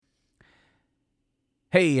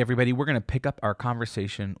Hey, everybody, we're going to pick up our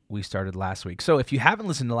conversation we started last week. So if you haven't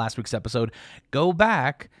listened to last week's episode, go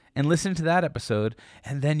back and listen to that episode,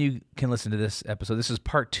 and then you can listen to this episode. This is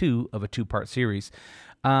part 2 of a 2-part series.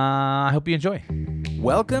 I hope you enjoy.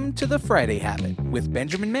 Welcome to The Friday Habit with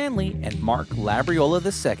Benjamin Manley and Mark Labriola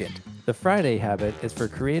II. The Friday Habit is for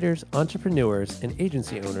creators, entrepreneurs, and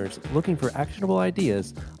agency owners looking for actionable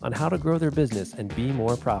ideas on how to grow their business and be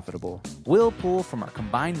more profitable. We'll pull from our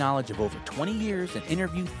combined knowledge of over 20 years and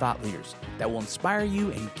interview thought leaders that will inspire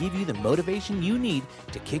you and give you the motivation you need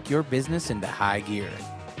to kick your business into high gear.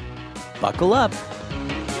 Buckle up.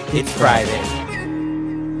 It's Friday.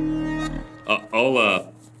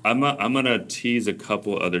 I'm gonna tease a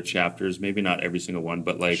couple other chapters, maybe not every single one,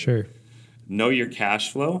 but Sure. Know your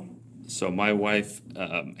cash flow. So my wife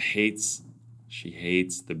hates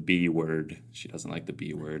the B word. She doesn't like the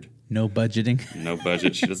B word. No budgeting. No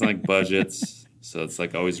budget. She doesn't like budgets. So it's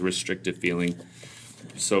like always a restrictive feeling.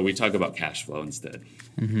 So we talk about cash flow instead.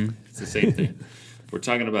 Mm-hmm. It's the same thing. We're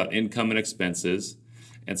talking about income and expenses.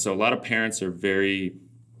 And so a lot of parents are very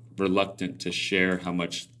reluctant to share how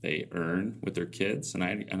much they earn with their kids. And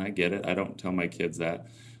I get it. I don't tell my kids that.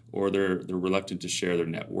 Or they're reluctant to share their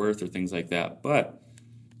net worth or things like that. But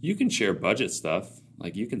you can share budget stuff.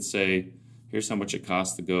 Like you can say, here's how much it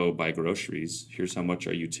costs to go buy groceries. Here's how much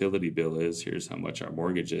our utility bill is. Here's how much our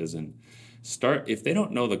mortgage is. And if they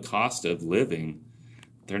don't know the cost of living,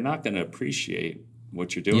 they're not going to appreciate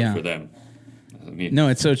what you're doing for them. No,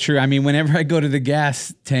 it's so true. I mean, whenever I go to the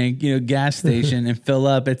gas tank, gas station and fill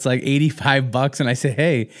up, it's like $85 and I say,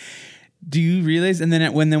 hey, do you realize? And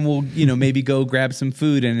then we'll, maybe go grab some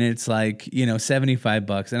food and it's like,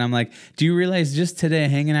 $75. And I'm like, do you realize just today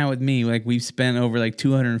hanging out with me, like we've spent over like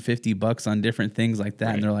 $250 on different things like that.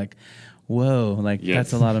 Right. And they're like, whoa,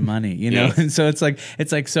 that's a lot of money, Yes. And so it's like,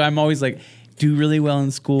 so I'm always like, do really well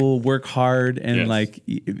in school, work hard. And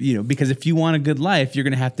because if you want a good life, you're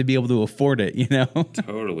going to have to be able to afford it,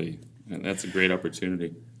 Totally. And that's a great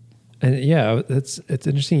opportunity. And it's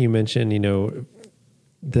interesting you mentioned,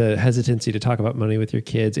 the hesitancy to talk about money with your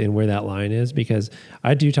kids and where that line is, because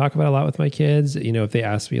I do talk about it a lot with my kids. If they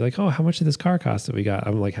ask me like, oh, how much did this car cost that we got?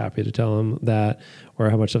 I'm like happy to tell them that,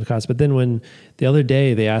 or how much it costs. But then when the other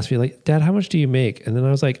day they asked me like, Dad, how much do you make? And then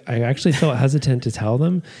I was like, I actually felt hesitant to tell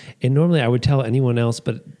them. And normally I would tell anyone else,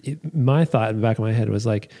 but my thought in the back of my head was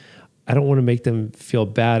like, I don't want to make them feel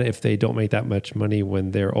bad if they don't make that much money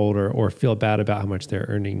when they're older, or feel bad about how much they're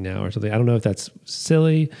earning now or something. I don't know if that's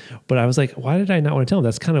silly, but I was like, why did I not want to tell them?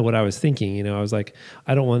 That's kind of what I was thinking. I was like,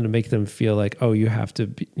 I don't want to make them feel like, oh, you have to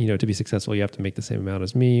be, to be successful, you have to make the same amount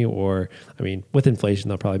as me. Or, I mean, with inflation,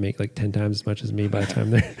 they'll probably make like 10 times as much as me by the time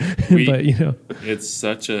they're, It's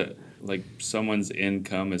such a, someone's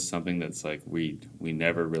income is something that's like, we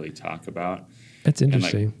never really talk about. That's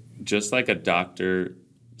interesting. And just like a doctor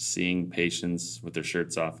seeing patients with their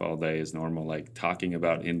shirts off all day is normal. Like talking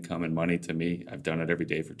about income and money to me, I've done it every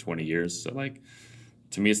day for 20 years. So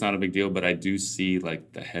to me, it's not a big deal, but I do see the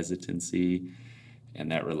hesitancy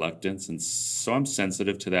and that reluctance. And so I'm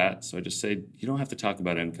sensitive to that. So I just say, you don't have to talk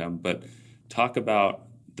about income, but talk about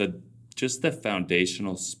just the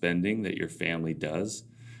foundational spending that your family does.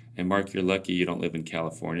 And Mark, you're lucky you don't live in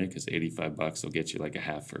California, because $85 will get you like a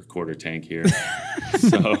half or a quarter tank here.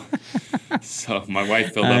 So my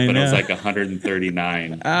wife filled up and it was like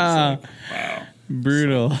 139. Wow.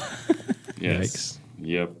 Brutal. Yes. Yikes.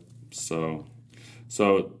 Yep. So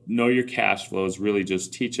know your cash flow is really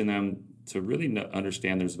just teaching them to really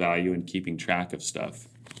understand there's value in keeping track of stuff,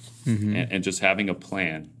 and just having a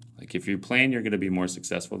plan. Like if you plan, you're going to be more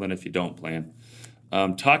successful than if you don't plan.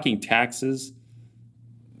 Talking taxes.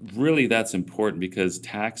 Really, that's important, because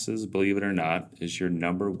taxes, believe it or not, is your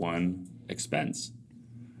number one expense.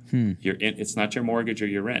 It's not your mortgage or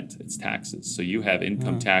your rent, it's taxes. So you have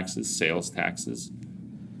income taxes, sales taxes,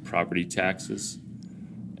 property taxes.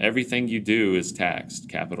 Everything you do is taxed,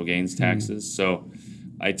 capital gains taxes. So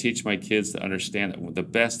I teach my kids to understand that the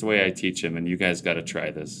best way I teach them, and you guys got to try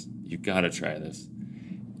this. You got to try this.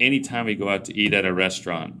 Anytime we go out to eat at a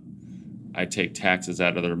restaurant, I take taxes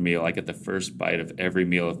out of their meal. I get the first bite of every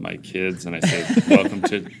meal of my kids, and I say, "Welcome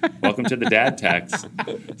to the dad tax."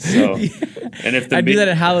 So, and if I do that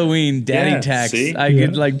at Halloween, daddy tax, see? I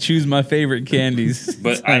could choose my favorate candies.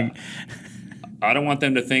 But I don't want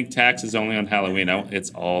them to think tax is only on Halloween.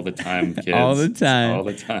 It's all the time, kids. All the time. All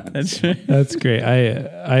the time. That's right. That's great.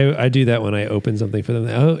 I do that when I open something for them.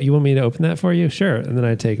 Oh, you want me to open that for you? Sure. And then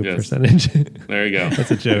I take a percentage. There you go.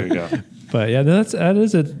 That's a joke. There you go. But yeah,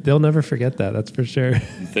 they'll never forget that. That's for sure.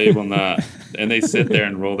 They will not. And they sit there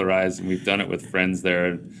and roll their eyes. And we've done it with friends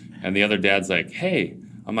there. And the other dad's like, hey,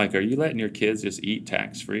 I'm like, are you letting your kids just eat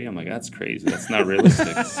tax-free? I'm like, that's crazy. That's not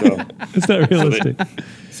realistic. So it's not realistic.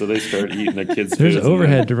 So they start eating their kids' There's food.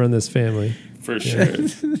 overhead to run this family. For sure.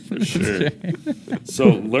 For sure. So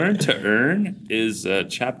Learn to Earn is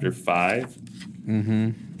chapter 5.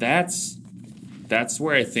 Mm-hmm. That's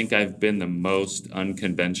where I think I've been the most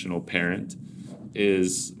unconventional parent.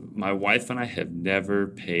 Is my wife and I have never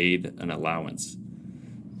paid an allowance.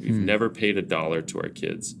 We've never paid $1 to our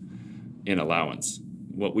kids in allowance.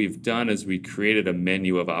 What we've done is we created a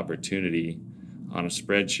menu of opportunity on a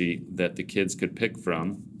spreadsheet that the kids could pick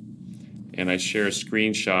from. And I share a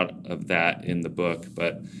screenshot of that in the book.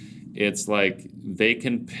 But it's like they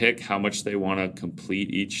can pick how much they want to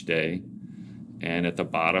complete each day. And at the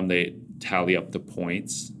bottom, they tally up the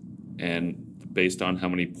points. And based on how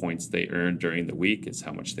many points they earn during the week is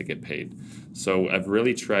how much they get paid. So I've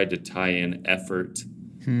really tried to tie in effort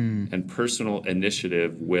and personal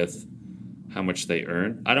initiative with how much they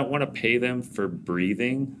earn. I don't want to pay them for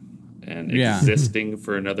breathing and existing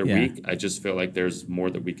for another week. I just feel like there's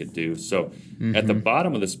more that we could do. So at the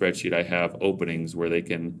bottom of the spreadsheet, I have openings where they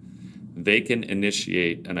can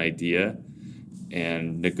initiate an idea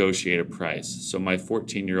and negotiate a price. So my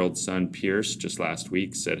 14-year-old son, Pierce, just last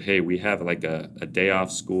week said, hey, we have like a day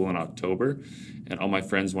off school in October, and all my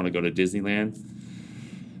friends want to go to Disneyland.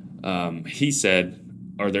 He said,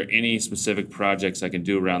 are there any specific projects I can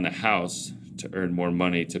do around the house to earn more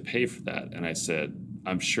money to pay for that? And I said,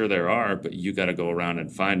 I'm sure there are, but you got to go around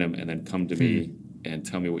and find them and then come to me and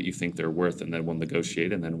tell me what you think they're worth, and then we'll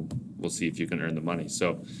negotiate, and then we'll see if you can earn the money.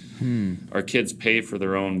 So our kids pay for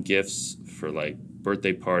their own gifts for like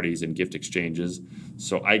birthday parties and gift exchanges.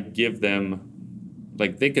 So I give them,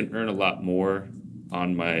 like, they can earn a lot more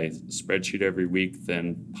on my spreadsheet every week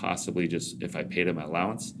than possibly just if I paid them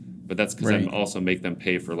allowance. But that's because I also make them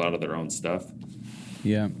pay for a lot of their own stuff.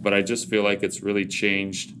 Yeah. But I just feel like it's really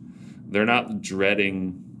changed. They're not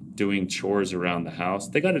dreading doing chores around the house.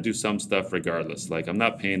 They got to do some stuff regardless. Like, I'm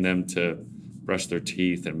not paying them to brush their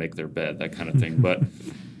teeth and make their bed, that kind of thing.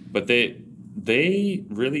 But they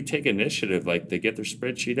really take initiative. Like, they get their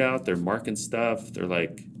spreadsheet out, they're marking stuff, they're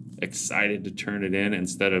like excited to turn it in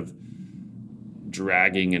instead of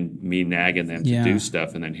dragging and me nagging them to do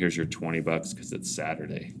stuff, and then here's your $20 because it's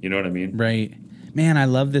Saturday. You know what I mean? Right. Man, I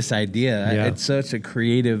love this idea. Yeah. It's such a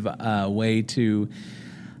creative way to,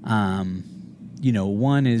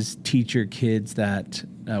 one is teach your kids that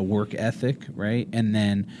work ethic, right? And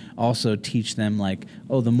then also teach them like,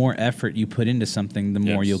 the more effort you put into something, the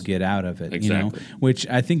more you'll get out of it, exactly. Which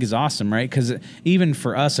I think is awesome, right? Because even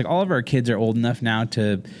for us, like, all of our kids are old enough now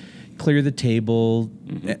to clear the table,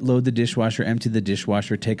 load the dishwasher, empty the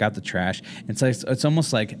dishwasher, take out the trash. It's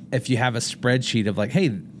almost like if you have a spreadsheet of like,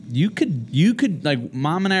 hey, you could like,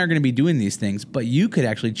 mom and I are going to be doing these things, but you could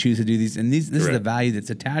actually choose to do these, and this is the value that's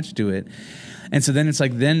attached to it. And so then it's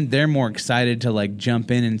like, then they're more excited to like jump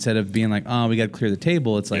in instead of being like, oh, we got to clear the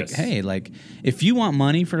table. It's like, hey, like, if you want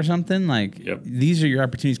money for something, like, these are your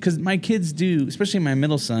opportunities. Because my kids do, especially my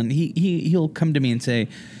middle son, he'll come to me and say,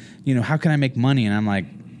 how can I make money? And I'm like,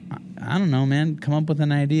 I don't know, man. Come up with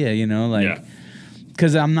an idea,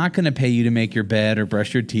 because I'm not going to pay you to make your bed or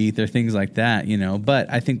brush your teeth or things like that, But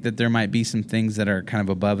I think that there might be some things that are kind of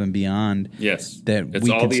above and beyond. Yes, that it's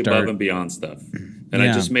all the above and beyond stuff. And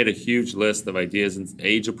I just made a huge list of ideas and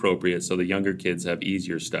age appropriate, so the younger kids have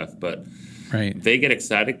easier stuff. But they get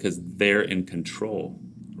excited because they're in control,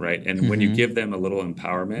 right? And when you give them a little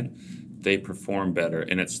empowerment, they perform better.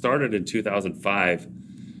 And it started in 2005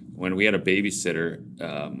 when we had a babysitter.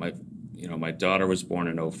 My daughter was born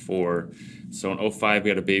in 2004. So in 2005, we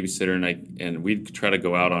had a babysitter, and we'd try to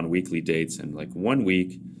go out on weekly dates. And like one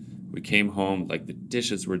week, we came home, like the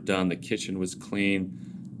dishes were done, the kitchen was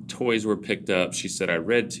clean, toys were picked up. She said, I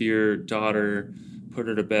read to your daughter, put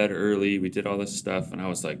her to bed early. We did all this stuff, and I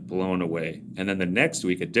was like blown away. And then the next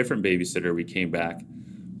week, a different babysitter, we came back.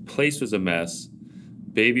 Place was a mess.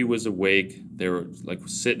 Baby was awake. They were like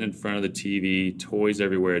sitting in front of the TV, toys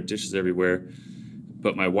everywhere, dishes everywhere.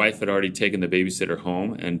 But my wife had already taken the babysitter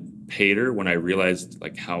home and paid her when I realized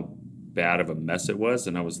like how bad of a mess it was.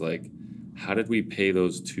 And I was like, how did we pay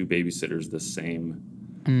those two babysitters the same?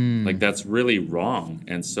 Like, that's really wrong.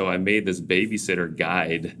 And so I made this babysitter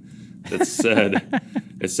guide that said,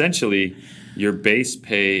 essentially, your base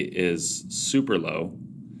pay is super low.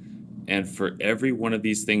 And for every one of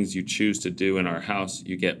these things you choose to do in our house,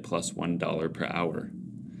 you get plus $1 per hour.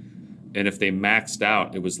 And if they maxed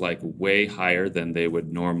out, it was like way higher than they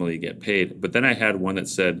would normally get paid. But then I had one that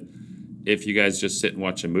said, if you guys just sit and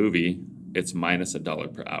watch a movie, it's minus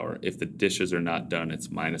 $1 per hour. If the dishes are not done,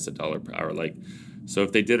 it's minus $1 per hour. Like, So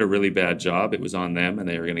if they did a really bad job, it was on them and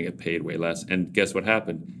they were going to get paid way less. And guess what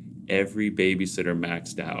happened? Every babysitter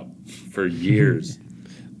maxed out for years.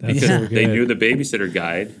 That's so They good. knew the babysitter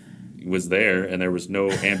guide was there and there was no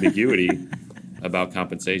ambiguity about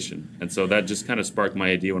compensation. And so that just kind of sparked my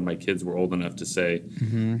idea when my kids were old enough to say,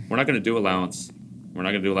 we're not going to do allowance. We're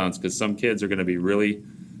not going to do allowance because some kids are going to be really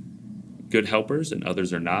good helpers and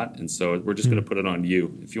others are not. And so we're just going to put it on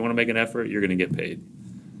you. If you want to make an effort, you're going to get paid.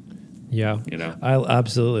 Yeah. You know? I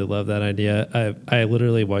absolutely love that idea. I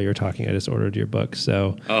literally, while you were talking, I just ordered your book.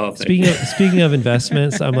 So speaking of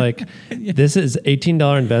investments, I'm like, this is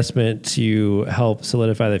 $18 investment to help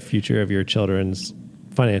solidify the future of your children's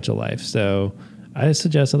financial life. So I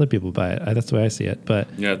suggest other people buy it. That's the way I see it. But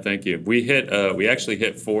yeah, thank you. We actually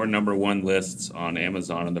hit 4 number 1 lists on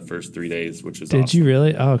Amazon in the first 3 days, which is awesome. Did you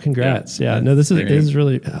really? Oh, congrats. Yeah. No, this is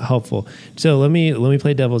really helpful. So let me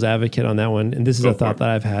play devil's advocate on that one. And this is a thought that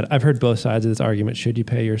I've had. I've heard both sides of this argument. Should you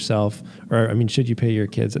pay yourself, should you pay your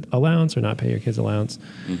kids allowance or not pay your kids allowance?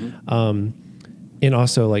 And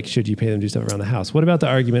also, like, should you pay them to do stuff around the house? What about the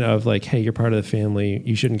argument of, like, hey, you're part of the family,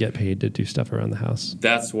 you shouldn't get paid to do stuff around the house?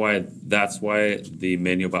 That's why the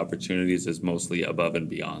menu of opportunities is mostly above and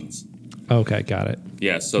beyonds. Okay, got it.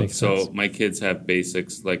 Yeah, so my kids have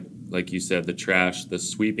basics, like you said, the trash, the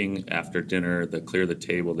sweeping after dinner, the clear the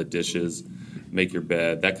table, the dishes, make your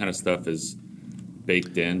bed, that kind of stuff is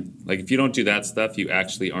baked in. Like, if you don't do that stuff, you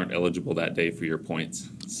actually aren't eligible that day for your points.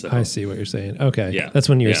 So I see what you're saying. Okay. Yeah. That's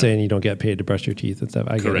when you're saying you don't get paid to brush your teeth and stuff.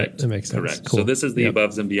 I get it. That makes sense. Correct. Cool. So this is the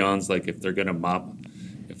aboves and beyonds. Like, if they're going to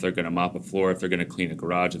mop a floor, if they're going to clean a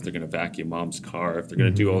garage, if they're going to vacuum mom's car, if they're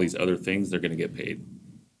going to do all these other things, they're going to get paid.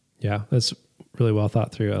 Yeah, that's really well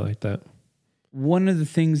thought through. I like that. One of the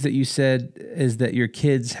things that you said is that your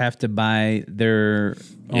kids have to buy their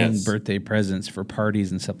own birthday presents for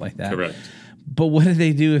parties and stuff like that. Correct. But what do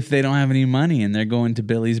they do if they don't have any money and they're going to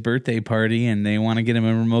Billy's birthday party and they want to get him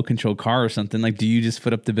a remote control car or something? Like, do you just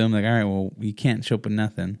foot up the bill and be like, all right, well, you can't show up with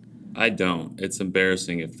nothing? I don't. It's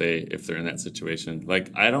embarrassing if they're in that situation.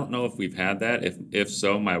 Like, I don't know if we've had that. If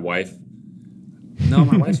so, my wife's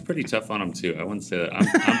pretty tough on them too. I wouldn't say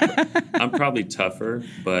that. I'm probably tougher,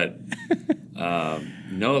 but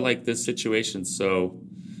no, like this situation. So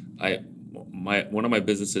one of my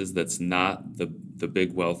businesses that's not the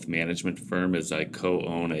big wealth management firm is I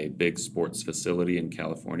co-own a big sports facility in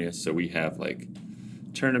California. So we have like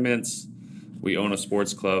tournaments. We own a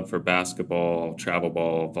sports club for basketball, travel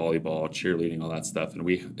ball, volleyball, cheerleading, all that stuff. And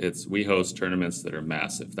we host tournaments that are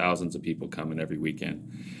massive. Thousands of people coming every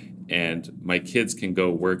weekend. And my kids can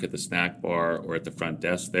go work at the snack bar or at the front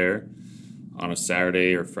desk there on a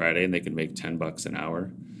Saturday or Friday, and they can make $10 an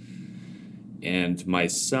hour. And my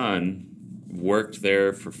son worked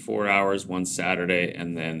there for 4 hours one Saturday,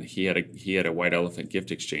 and then he had a white elephant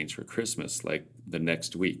gift exchange for Christmas like the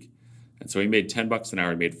next week. And so he made $10 an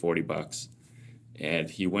hour, he made $40. And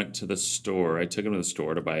he went to the store. I took him to the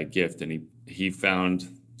store to buy a gift, and he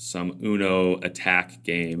found some Uno attack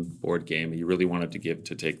board game. He really wanted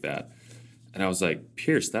to take that. And I was like,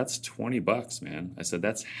 Pierce, that's $20, man. I said,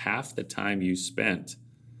 that's half the time you spent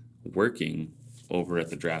working over at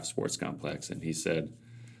the Draft Sports Complex. And he said,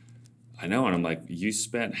 I know. And I'm like, you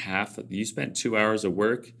spent 2 hours of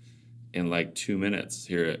work in like 2 minutes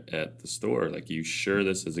here at the store. Like, you sure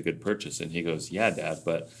this is a good purchase? And he goes, yeah, Dad,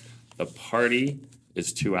 but the party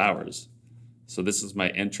is 2 hours. So this is my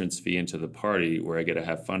entrance fee into the party where I get to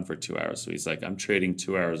have fun for 2 hours. So he's like, I'm trading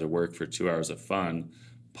 2 hours of work for 2 hours of fun.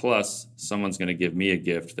 Plus, someone's going to give me a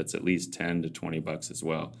gift that's at least $10 to $20 as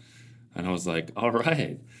well. And I was like, all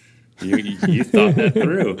right, you thought that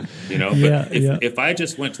through, you know. But if I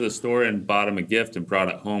just went to the store and bought him a gift and brought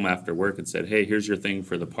it home after work and said, hey, here's your thing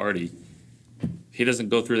for the party, he doesn't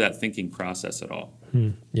go through that thinking process at all.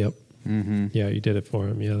 Yep. Mm-hmm. Yeah, you did it for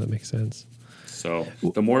him. Yeah, that makes sense. So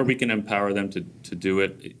the more we can empower them to do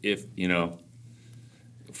it,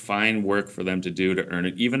 find work for them to do to earn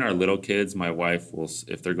it. Even our little kids, my wife will,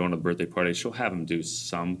 if they're going to the birthday party, she'll have them do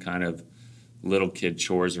some kind of little kid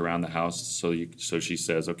chores around the house. So she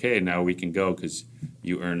says, okay, now we can go because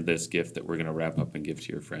you earned this gift that we're going to wrap up and give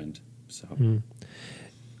to your friend. So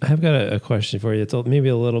I have got a question for you. It's maybe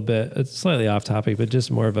it's slightly off topic, but just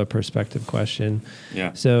more of a perspective question.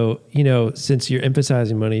 Yeah. So, since you're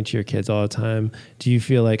emphasizing money to your kids all the time,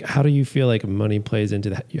 how do you feel like money plays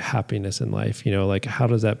into your happiness in life? Like, how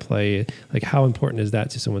does that play? Like, how important is that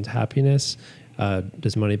to someone's happiness?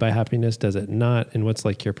 Does money buy happiness? Does it not? And what's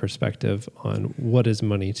like your perspective on what is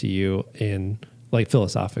money to you and like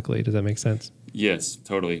philosophically? Does that make sense? Yes,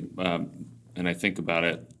 totally. And I think about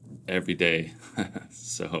it every day.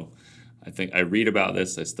 So I read about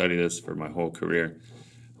this, I study this for my whole career.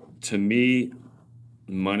 To me,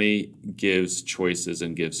 money gives choices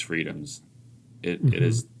and gives freedoms. It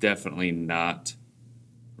is definitely not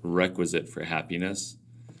requisite for happiness.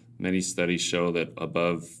 Many studies show that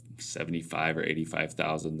above 75 or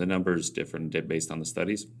 85,000, the number is different based on the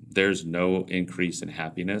studies, there's no increase in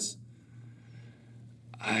happiness.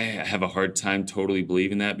 I have a hard time totally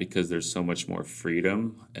believing that because there's so much more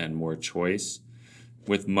freedom and more choice.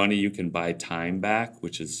 With money, you can buy time back,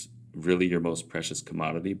 which is really your most precious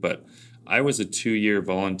commodity. But I was a 2-year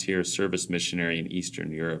volunteer service missionary in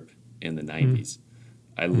Eastern Europe in the 90s.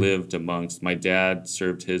 I lived amongst, my dad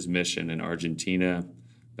served his mission in Argentina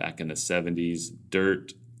back in the 70s.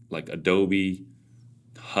 Dirt, like adobe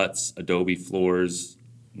huts, adobe floors,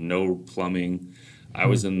 no plumbing. I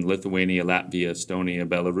was in Lithuania, Latvia, Estonia,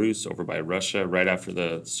 Belarus, over by Russia, right after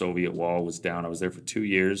the Soviet wall was down. I was there for 2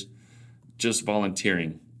 years, just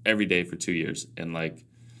volunteering every day for 2 years. And like,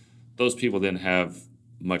 those people didn't have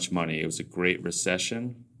much money. It was a great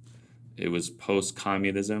recession. It was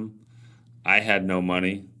post-communism. I had no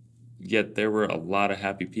money, yet there were a lot of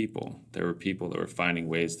happy people. There were people that were finding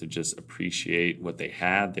ways to just appreciate what they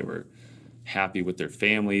had. They were happy with their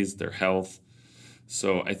families, their health.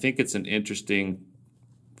 So I think it's an interesting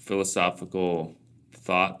philosophical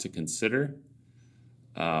thought to consider.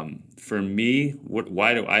 For me,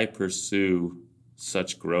 why do I pursue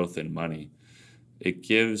such growth in money? It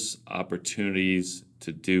gives opportunities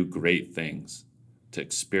to do great things, to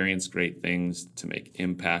experience great things, to make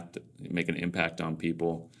an impact on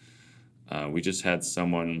people. We just had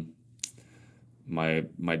someone,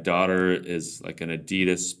 my daughter is like an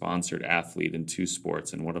Adidas sponsored athlete in 2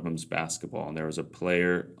 sports, and one of them's basketball. And there was a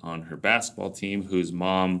player on her basketball team whose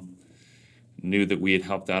mom knew that we had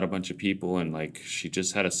helped out a bunch of people, and like she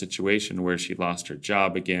just had a situation where she lost her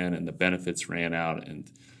job again and the benefits ran out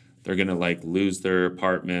and they're gonna like lose their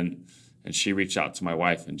apartment. And she reached out to my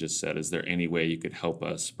wife and just said, is there any way you could help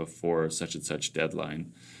us before such and such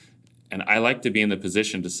deadline? And I like to be in the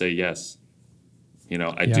position to say yes. You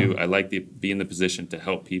know, I do. I like to be in the position to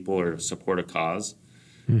help people or support a cause.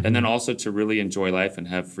 And then also to really enjoy life and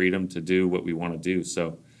have freedom to do what we want to do.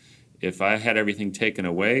 So if I had everything taken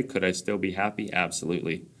away, could I still be happy?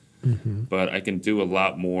 Absolutely. But I can do a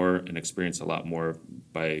lot more and experience a lot more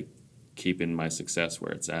by keeping my success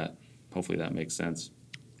where it's at. Hopefully that makes sense.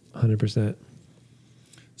 100%.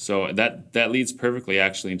 So that leads perfectly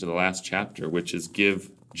actually into the last chapter, which is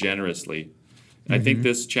give generously. I think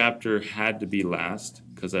this chapter had to be last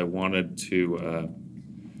because I really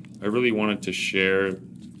wanted to share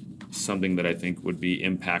something that I think would be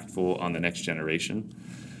impactful on the next generation.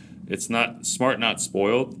 It's not smart, not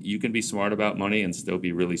spoiled. You can be smart about money and still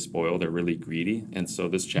be really spoiled or really greedy. And so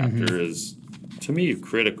this chapter is, to me,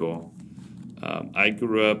 critical. I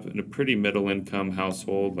grew up in a pretty middle-income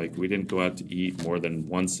household. Like, we didn't go out to eat more than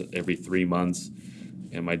once every 3 months.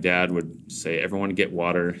 And my dad would say, everyone get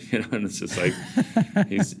water. You know, and it's just like,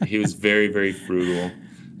 he was very, very frugal.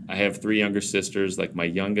 I have 3 younger sisters. Like, my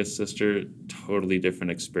youngest sister, totally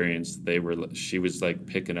different experience. She was like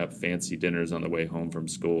picking up fancy dinners on the way home from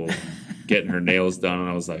school, getting her nails done. And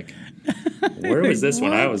I was like, where was this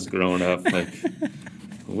when I was growing up? Like,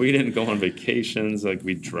 we didn't go on vacations. Like,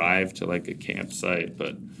 we'd drive to like a campsite.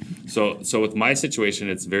 But so with my situation,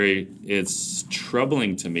 it's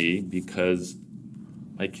troubling to me because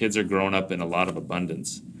my kids are growing up in a lot of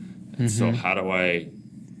abundance. And so how do I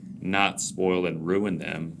not spoil and ruin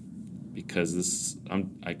them? Because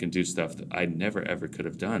I can do stuff that I never, ever could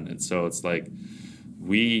have done. And so it's like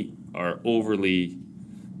we are overly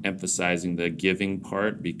emphasizing the giving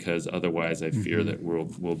part because otherwise I fear that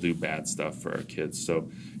we'll do bad stuff for our kids.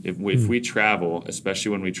 So if we travel,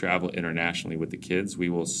 especially when we travel internationally with the kids, we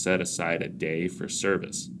will set aside a day for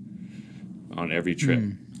service on every trip.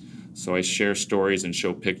 So I share stories and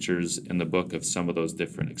show pictures in the book of some of those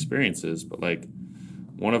different experiences. But like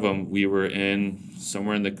one of them, we were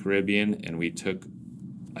somewhere in the Caribbean, and we took,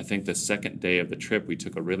 I think the second day of the trip, we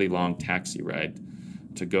took a really long taxi ride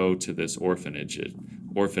to go to this orphanage,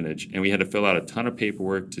 and we had to fill out a ton of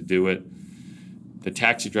paperwork to do it. The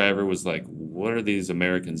taxi driver was like, what are these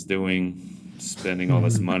Americans doing, spending all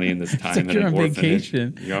this money and this time at an orphanage?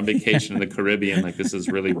 Vacation. You're on vacation in the Caribbean. Like, this is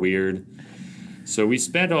really weird. So we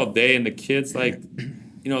spent all day, and the kids, like,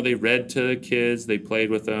 you know, they read to the kids, they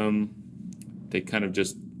played with them, they kind of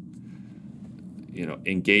just, you know,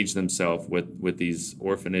 engaged themselves with these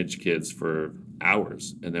orphanage kids for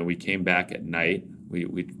hours. And then we came back at night. We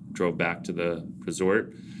drove back to the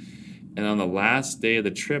resort. And on the last day of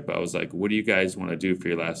the trip, I was like, what do you guys want to do for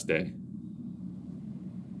your last day?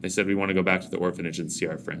 They said, we want to go back to the orphanage and see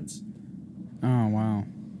our friends. Oh, wow.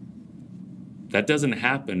 That doesn't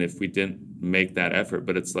happen if we didn't make that effort.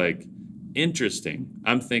 But it's like, interesting.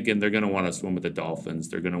 I'm thinking they're going to want to swim with the dolphins.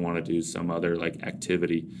 They're going to want to do some other like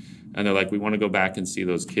activity. And they're like, we want to go back and see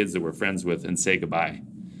those kids that we're friends with and say goodbye.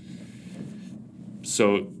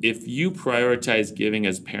 So if you prioritize giving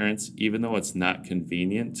as parents, even though it's not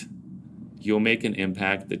convenient, you'll make an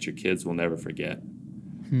impact that your kids will never forget.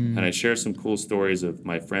 And I share some cool stories of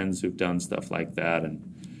my friends who've done stuff like that. And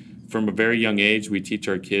from a very young age, we teach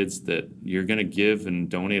our kids that you're going to give and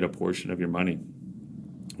donate a portion of your money.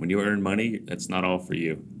 When you earn money, that's not all for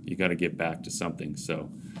you. You got to give back to something. So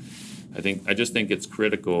I just think it's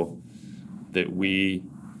critical that we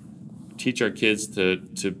teach our kids to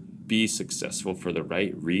be successful for the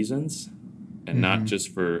right reasons and not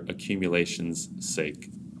just for accumulation's sake.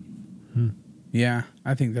 Yeah,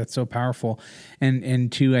 I think that's so powerful. And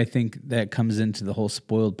two, I think that comes into the whole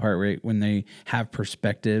spoiled part, right? When they have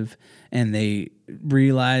perspective and they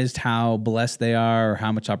realized how blessed they are or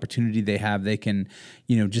how much opportunity they have, they can,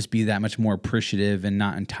 just be that much more appreciative and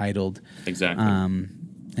not entitled. Exactly.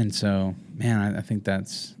 And so, man, I think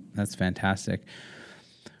that's fantastic.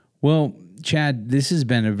 Well, Chad, this has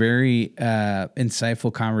been a very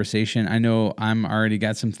insightful conversation. I know I'm already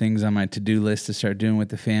got some things on my to-do list to start doing with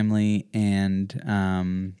the family, and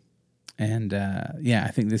I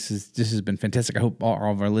think this has been fantastic. I hope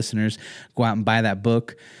all of our listeners go out and buy that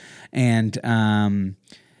book, and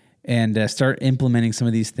start implementing some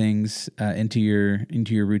of these things into your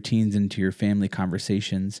routines, into your family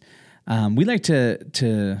conversations. We like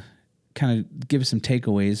to kind of give some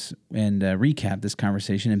takeaways and recap this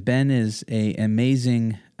conversation. And Ben is an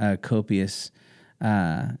amazing, copious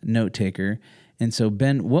note taker. And so,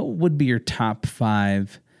 Ben, what would be your top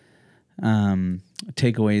 5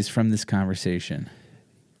 takeaways from this conversation?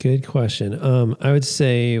 Good question. I would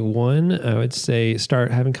say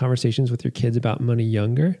start having conversations with your kids about money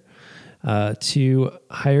younger. 2,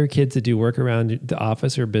 hire kids to do work around the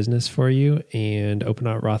office or business for you and open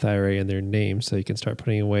a Roth IRA in their name so you can start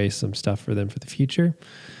putting away some stuff for them for the future.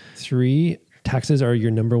 3, taxes are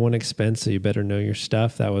your number one expense, so you better know your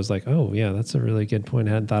stuff. That was like, oh yeah, that's a really good point.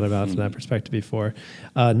 I hadn't thought about it from that perspective before.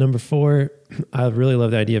 Number 4, I really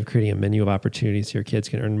love the idea of creating a menu of opportunities so your kids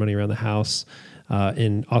can earn money around the house.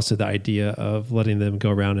 And also the idea of letting them go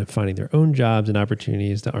around and finding their own jobs and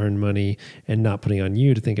opportunities to earn money and not putting on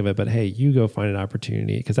you to think of it, but hey, you go find an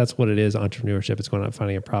opportunity, because that's what it is. Entrepreneurship is going out and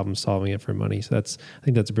finding a problem, solving it for money. So I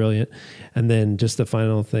think that's brilliant. And then just the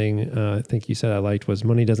final thing I think you said I liked was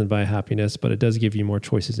money doesn't buy happiness, but it does give you more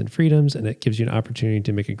choices and freedoms, and it gives you an opportunity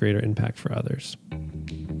to make a greater impact for others.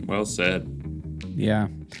 Well said. Yeah.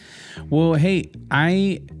 Well, hey,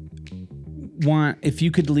 if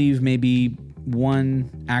you could leave maybe one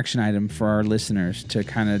action item for our listeners to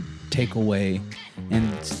kind of take away and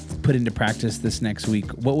put into practice this next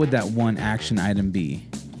week, what would that one action item be?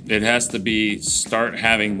 It has to be start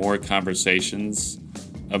having more conversations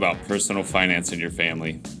about personal finance in your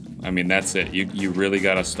family. I mean, that's it. You really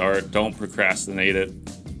got to start. Don't procrastinate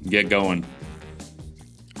it. Get going.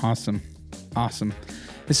 Awesome.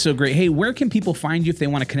 This is so great. Hey, where can people find you if they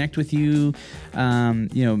want to connect with you?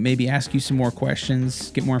 Maybe ask you some more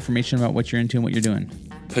questions, get more information about what you're into and what you're doing.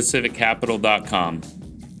 PacificCapital.com.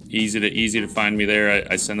 Easy to find me there.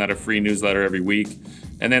 I send out a free newsletter every week.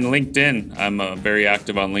 And then LinkedIn. I'm very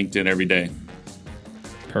active on LinkedIn every day.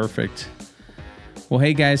 Perfect. Well,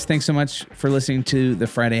 hey guys, thanks so much for listening to The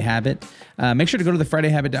Friday Habit. Make sure to go to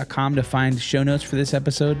thefridayhabit.com to find show notes for this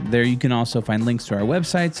episode. There you can also find links to our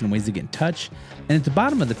websites and ways to get in touch. And at the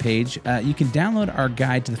bottom of the page, you can download our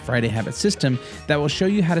guide to the Friday Habit system that will show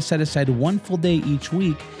you how to set aside one full day each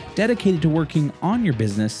week dedicated to working on your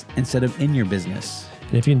business instead of in your business.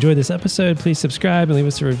 And if you enjoyed this episode, please subscribe and leave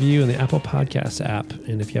us a review in the Apple Podcasts app.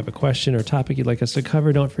 And if you have a question or topic you'd like us to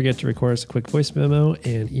cover, don't forget to record us a quick voice memo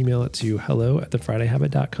and email it to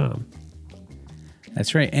hello@thefridayhabit.com.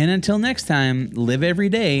 That's right. And until next time, live every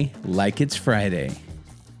day like it's Friday.